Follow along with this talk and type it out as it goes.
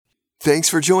Thanks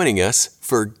for joining us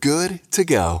for Good to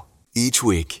Go. Each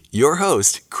week, your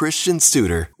host, Christian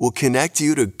Studer, will connect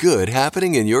you to good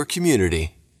happening in your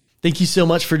community. Thank you so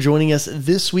much for joining us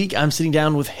this week. I'm sitting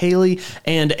down with Haley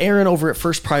and Aaron over at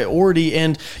First Priority,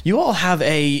 and you all have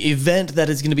a event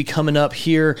that is going to be coming up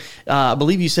here. I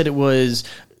believe you said it was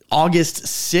August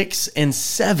 6th and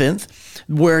 7th,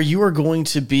 where you are going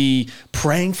to be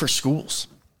praying for schools.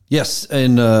 Yes,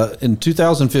 in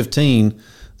 2015,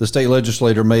 the state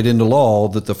legislature made into law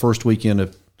that the first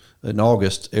weekend in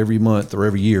August every month or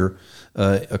every year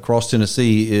across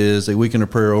Tennessee is a weekend of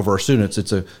prayer over our students.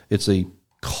 It's a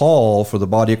call for the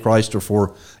body of Christ or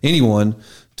for anyone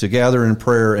to gather in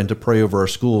prayer and to pray over our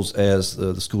schools as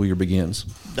the school year begins.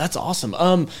 That's awesome.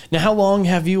 Now, how long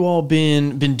have you all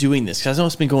been doing this? Because I know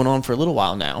it's been going on for a little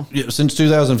while now. Yeah, since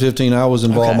 2015, I was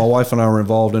involved. Okay. My wife and I were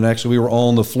involved, and actually, we were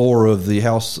on the floor of the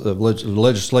House of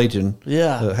Legislation,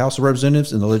 House of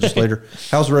Representatives, and the legislator,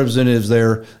 House of Representatives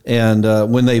there. And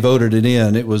when they voted it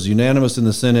in, it was unanimous in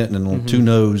the Senate and 2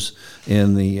 noes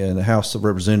in the House of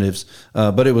Representatives.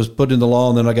 But it was put into law,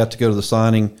 and then I got to go to the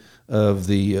signing of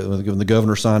the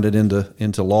governor signed it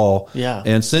into law. Yeah.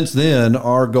 And since then,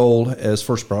 our goal as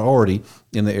First Priority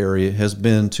in the area has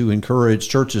been to encourage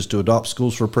churches to adopt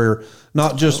schools for prayer,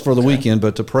 not just for the weekend,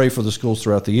 but to pray for the schools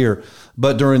throughout the year.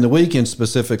 But during the weekend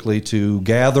specifically, to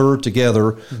gather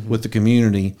together with the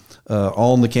community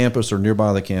on the campus or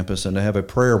nearby the campus and to have a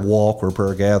prayer walk or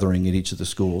prayer gathering at each of the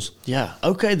schools. Yeah.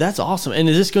 Okay. That's awesome. And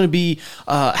is this going to be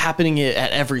happening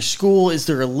at every school? Is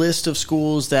there a list of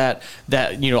schools that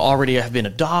already have been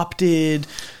adopted?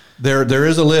 There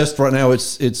is a list right now.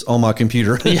 It's on my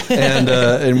computer,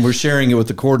 and we're sharing it with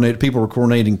the coordinator. People are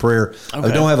coordinating prayer. Okay.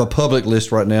 I don't have a public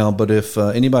list right now, but if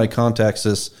anybody contacts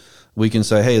us, we can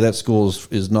say, hey, that school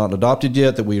is not adopted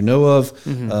yet that we know of,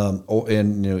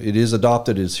 and it is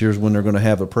adopted. Here's when they're going to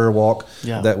have a prayer walk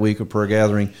that week, a prayer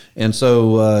gathering, and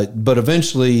so. But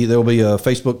eventually, there'll be a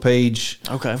Facebook page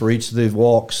for each of the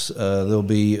walks. There'll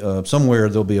be somewhere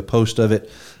there'll be a post of it.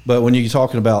 But when you're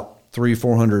talking about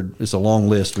 300-400, it's a long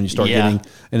list when you start getting,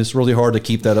 and it's really hard to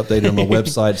keep that updated on the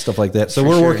website, stuff like that. So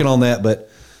we're working on that, but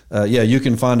you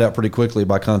can find out pretty quickly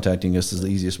by contacting us is the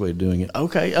easiest way of doing it.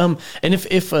 Okay. And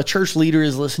if a church leader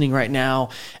is listening right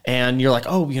now and you're like,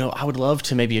 I would love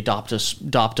to maybe adopt a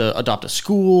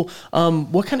school,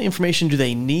 what kind of information do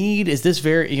they need? Is this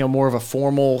very, more of a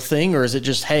formal thing, or is it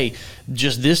just, hey,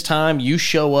 just this time you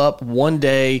show up one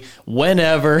day,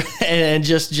 whenever, and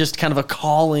just kind of a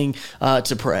calling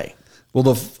to pray? Well,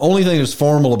 the only thing that's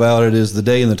formal about it is the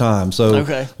day and the time.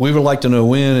 So we would like to know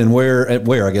when and where,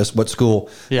 I guess, what school.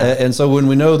 Yeah. And so when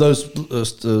we know those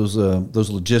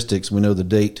logistics, we know the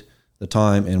date, the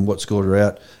time, and what school they're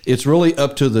at. It's really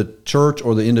up to the church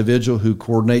or the individual who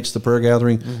coordinates the prayer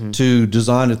gathering to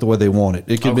design it the way they want it.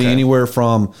 It could be anywhere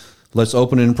from let's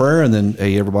open in prayer and then,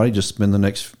 hey, everybody just spend the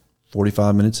next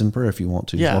 45 minutes in prayer if you want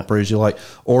to. As much prayer as you like.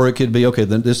 Or it could be,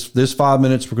 then this 5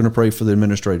 minutes we're going to pray for the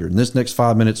administrator. And this next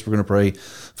 5 minutes we're going to pray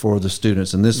for the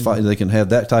students. And this they can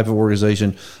have that type of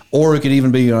organization. Or it could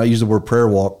even be, I use the word prayer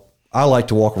walk. I like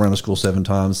to walk around the school 7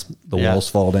 times. The walls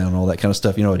fall down and all that kind of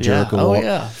stuff. A Jericho walk. Oh,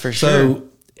 yeah, for sure. So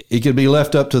it could be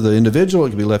left up to the individual. It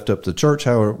could be left up to the church,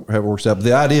 however it works out. But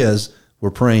the idea is we're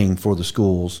praying for the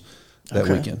schools that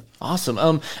weekend.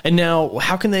 Awesome. And now,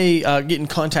 how can they get in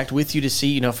contact with you to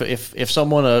see, if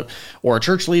someone or a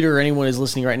church leader or anyone is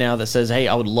listening right now that says, hey,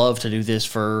 I would love to do this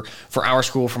for our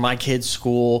school, for my kids'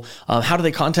 school, how do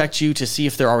they contact you to see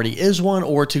if there already is one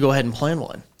or to go ahead and plan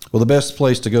one? Well, the best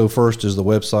place to go first is the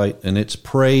website, and it's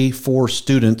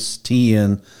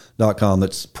prayforstudentstn.com.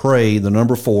 That's pray, the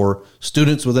number 4,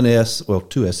 students with an S, well,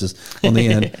 2 S's on the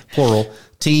end, plural,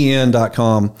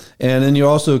 tn.com. And then you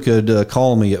also could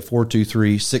call me at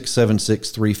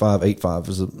 423-676-3585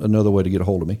 is another way to get a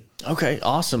hold of me. Okay,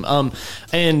 awesome.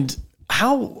 And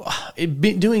how,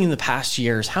 doing in the past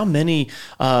years, how many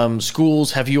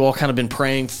schools have you all kind of been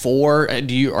praying for? Are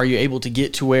you able to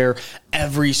get to where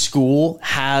every school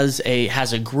has a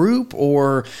group,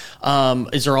 or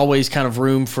is there always kind of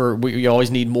room for, you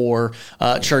always need more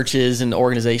churches and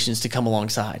organizations to come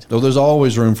alongside? No, there's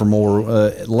always room for more.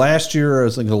 Last year, I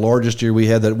think the largest year we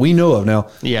had that we know of. Now,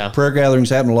 prayer gatherings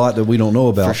happen a lot that we don't know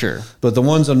about. For sure. But the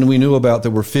ones that we knew about,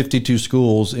 there were 52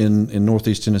 schools in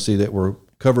Northeast Tennessee that were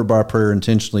covered by prayer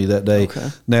intentionally that day. Okay.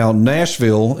 Now,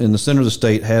 Nashville, in the center of the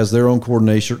state, has their own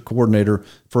coordinator.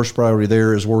 First Priority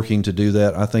there is working to do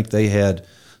that. I think they had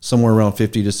somewhere around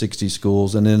 50 to 60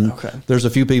 schools. And then there's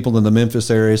a few people in the Memphis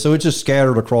area. So it's just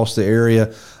scattered across the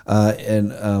area.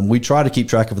 And we try to keep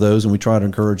track of those and we try to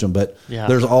encourage them. But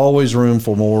there's always room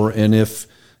for more. And if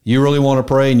you really want to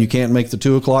pray and you can't make the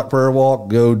 2:00 prayer walk,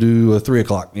 go do a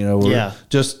 3:00,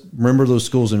 just remember those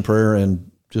schools in prayer and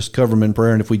just cover them in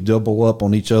prayer. And if we double up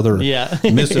on each other,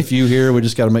 miss a few here, we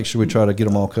just got to make sure we try to get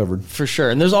them all covered. For sure.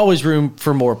 And there's always room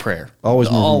for more prayer.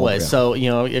 Always. So,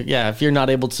 if you're not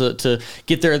able to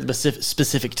get there at the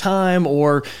specific time,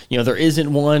 or, there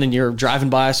isn't one and you're driving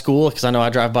by a school, because I know I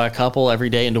drive by a couple every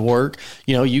day into work,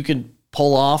 you can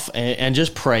pull off and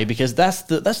just pray, because that's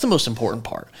the most important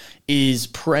part, is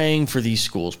praying for these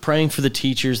schools, praying for the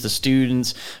teachers, the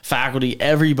students, faculty,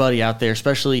 everybody out there,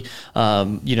 especially,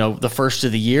 the first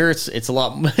of the year. It's a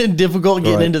lot difficult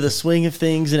getting into the swing of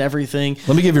things and everything.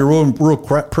 Let me give you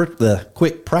the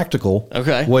quick practical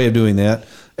way of doing that.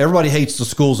 Everybody hates the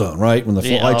school zone, right? When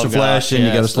the lights are flashing,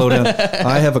 you got to slow down.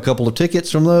 I have a couple of tickets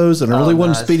from those, and I really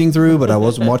wasn't speeding through, but I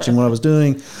wasn't watching what I was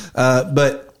doing.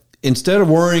 But instead of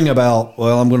worrying about,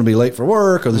 I'm going to be late for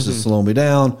work, or this is slowing me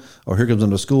down, or here comes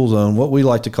into a school zone, what we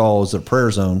like to call is a prayer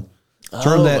zone.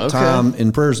 Turn that time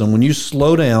in prayer zone. When you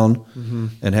slow down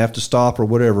and have to stop or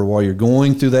whatever while you're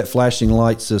going through that flashing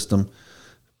light system,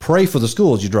 pray for the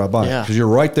school as you drive by. Because you're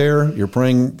right there. You're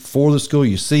praying for the school.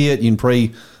 You see it. You can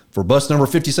pray for bus number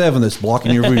 57 that's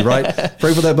blocking your view, right?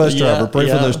 Pray for that bus driver. Pray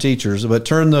for those teachers. But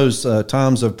turn those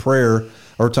times of prayer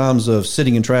or times of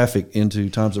sitting in traffic into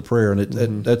times of prayer.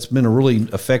 And that's been a really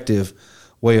effective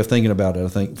way of thinking about it, I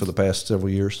think, for the past several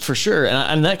years. For sure.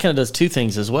 And that kind of does two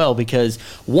things as well, because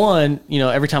one,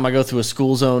 every time I go through a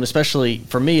school zone, especially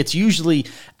for me, it's usually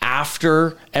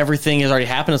after everything has already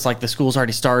happened. It's like the school's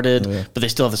already started, but they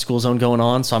still have the school zone going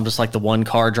on. So I'm just like the one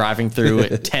car driving through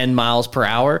at 10 miles per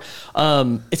hour.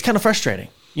 It's kind of frustrating.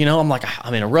 I'm like,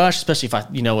 I'm in a rush, especially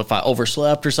if I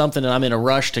overslept or something and I'm in a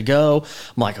rush to go.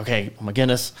 I'm like, okay, oh my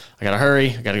goodness, I got to hurry.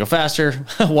 I got to go faster.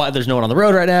 Why? There's no one on the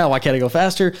road right now. Why can't I go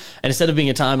faster? And instead of being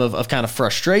a time of kind of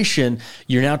frustration,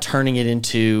 you're now turning it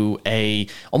into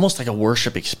almost like a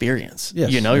worship experience.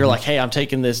 Yes. You're like, hey, I'm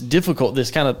taking this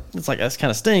kind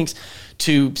of stinks,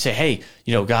 to say, hey,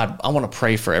 God, I want to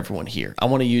pray for everyone here. I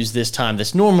want to use this time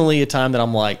that's normally a time that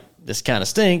I'm like, this kind of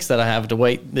stinks that I have to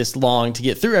wait this long to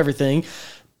get through everything,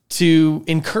 to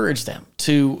encourage them,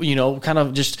 to, kind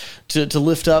of just to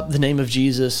lift up the name of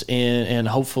Jesus and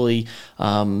hopefully,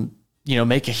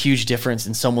 make a huge difference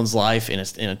in someone's life, in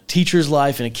a teacher's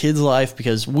life, in a kid's life,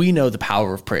 because we know the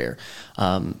power of prayer.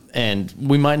 And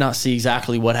we might not see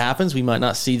exactly what happens. We might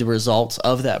not see the results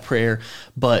of that prayer,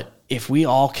 but if we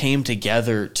all came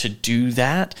together to do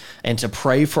that and to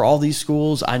pray for all these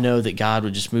schools, I know that God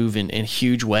would just move in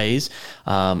huge ways,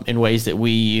 in ways that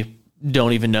we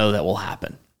don't even know that will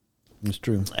happen. It's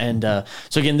true. And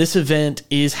so again, this event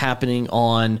is happening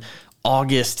on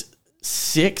August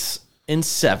 6th and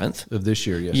 7th. Of this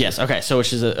year, yes. Yes, okay. So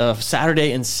which is a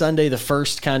Saturday and Sunday, the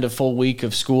first kind of full week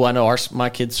of school. I know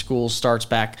my kids' school starts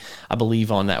back, I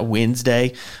believe, on that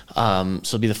Wednesday. So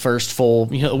it'll be the first full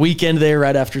weekend there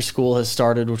right after school has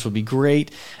started, which will be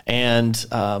great. And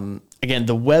again,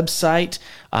 the website,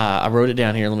 I wrote it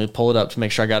down here. Let me pull it up to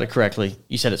make sure I got it correctly.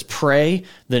 You said it's pray,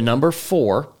 the number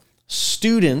 4,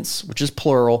 students, which is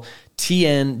plural,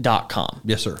 tn.com.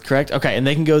 Yes, sir. Correct? Okay. And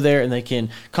they can go there and they can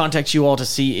contact you all to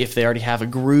see if they already have a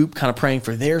group kind of praying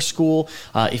for their school.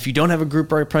 If you don't have a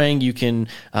group already praying, you can,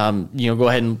 go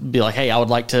ahead and be like, hey, I would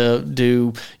like to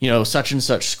do, such and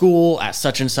such school at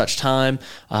such and such time.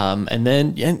 And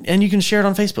then you can share it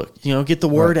on Facebook, get the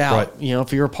word out. Right.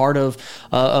 If you're a part of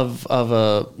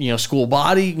a, school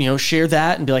body, share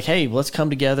that and be like, hey, let's come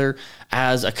together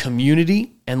as a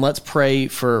community and let's pray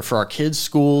for our kids'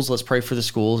 schools. Let's pray for the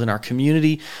schools in our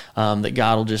community, that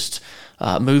God will just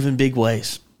move in big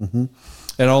ways. Mm-hmm.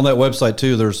 And on that website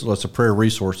too, there's lots of prayer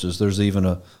resources. There's even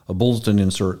a bulletin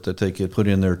insert that they could put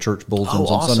in their church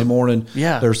bulletins on Sunday morning.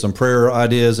 Yeah. There's some prayer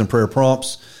ideas and prayer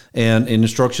prompts and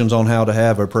instructions on how to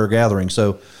have a prayer gathering.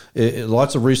 So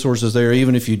lots of resources there.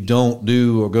 Even if you don't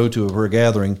do or go to a prayer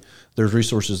gathering, there's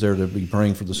resources there to be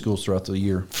praying for the schools throughout the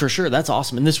year. For sure. That's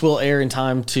awesome. And this will air in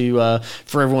time to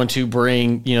for everyone to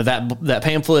bring, that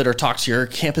pamphlet or talk to your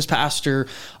campus pastor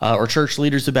or church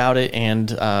leaders about it and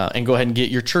go ahead and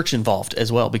get your church involved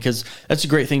as well, because that's a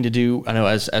great thing to do. I know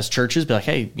as churches, be like,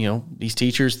 hey, these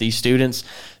teachers, these students,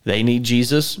 they need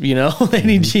Jesus, they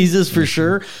need Jesus for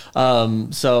sure.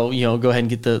 So, go ahead and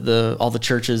get the all the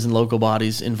churches and local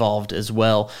bodies involved as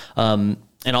well.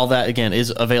 And all that, again,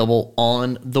 is available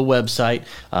on the website.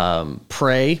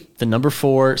 Pray, the number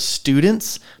 4,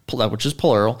 students, which is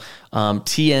plural,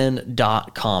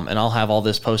 tn.com. And I'll have all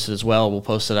this posted as well. We'll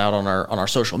post it out on our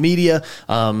social media,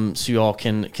 so you all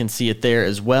can see it there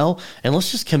as well. And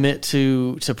let's just commit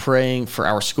to praying for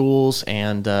our schools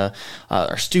and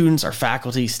our students, our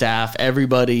faculty, staff,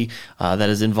 everybody that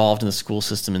is involved in the school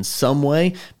system in some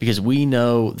way, because we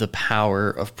know the power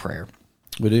of prayer.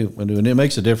 We do, and it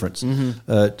makes a difference.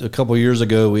 A couple of years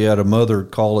ago, we had a mother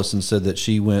call us and said that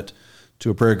she went to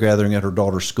a prayer gathering at her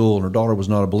daughter's school, and her daughter was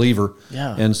not a believer.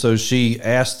 Yeah. And so she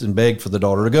asked and begged for the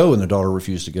daughter to go, and the daughter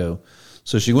refused to go.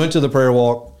 So she went to the prayer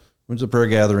walk, went to the prayer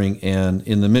gathering, and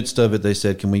in the midst of it, they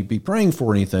said, "Can we be praying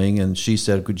for anything?" And she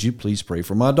said, "Could you please pray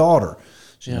for my daughter?"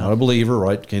 She's not a believer,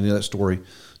 right? Came to that story.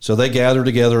 So they gathered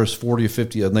together as 40 or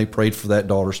 50, and they prayed for that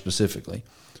daughter specifically.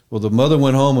 Well, the mother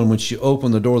went home, and when she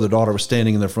opened the door, the daughter was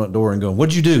standing in the front door and going,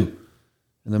 "What'd you do?"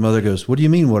 And the mother goes, "What do you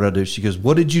mean, what I do?" She goes,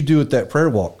 "What did you do at that prayer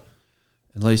walk?"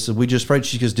 And they said, "We just prayed."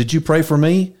 She goes, "Did you pray for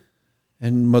me?"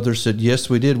 And mother said, "Yes,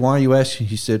 we did." "Why are you asking?"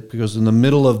 He said, "Because in the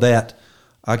middle of that,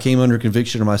 I came under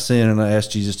conviction of my sin, and I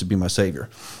asked Jesus to be my Savior."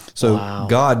 So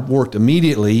God worked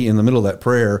immediately in the middle of that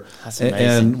prayer. That's amazing.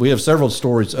 And we have several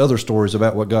other stories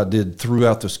about what God did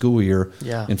throughout the school year.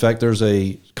 Yeah. In fact, there's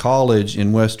a college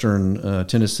in western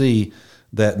Tennessee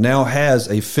that now has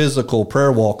a physical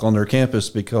prayer walk on their campus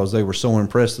because they were so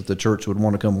impressed that the church would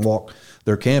want to come walk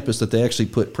their campus that they actually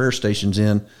put prayer stations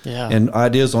in and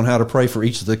ideas on how to pray for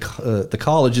each of the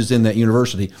colleges in that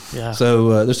university. Yeah.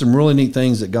 So there's some really neat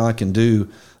things that God can do,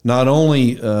 not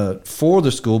only for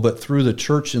the school, but through the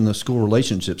church and the school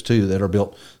relationships too that are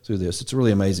built through this. It's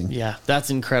really amazing. Yeah, that's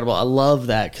incredible. I love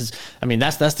that because, I mean,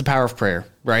 that's the power of prayer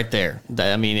right there.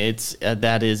 I mean,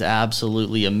 that is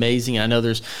absolutely amazing. I know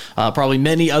there's probably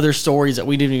many other stories that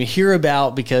we didn't even hear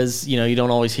about because, you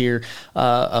don't always hear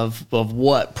of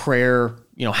what prayer,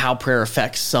 how prayer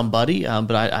affects somebody.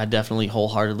 But I definitely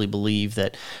wholeheartedly believe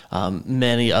that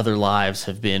many other lives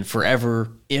have been forever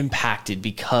impacted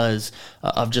because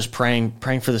of just praying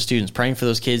for the students, praying for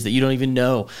those kids that you don't even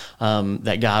know,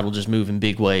 that God will just move in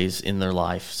big ways in their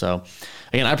life. So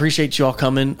again, I appreciate you all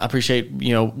coming. I appreciate,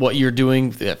 what you're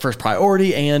doing at First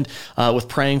Priority and with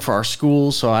praying for our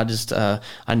schools. So I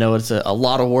know it's a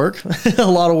lot of work, a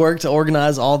lot of work to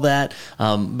organize all that.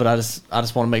 But I just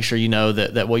want to make sure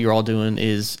that what you're all doing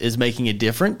is making a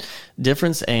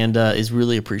difference and is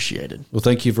really appreciated. Well,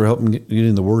 thank you for helping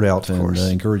getting the word out and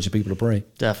encouraging people to pray.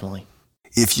 Definitely.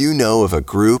 If you know of a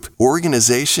group,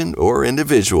 organization, or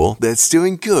individual that's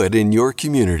doing good in your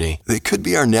community, they could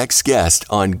be our next guest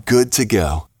on Good to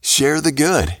Go. Share the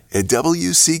good at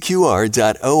WCQR.org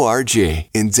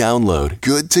and download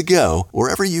Good to Go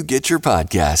wherever you get your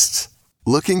podcasts.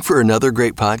 Looking for another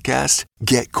great podcast?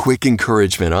 Get quick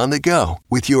encouragement on the go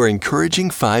with your Encouraging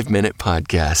 5-Minute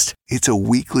Podcast. It's a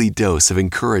weekly dose of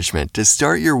encouragement to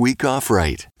start your week off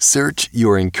right. Search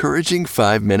your Encouraging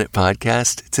 5-Minute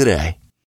Podcast today.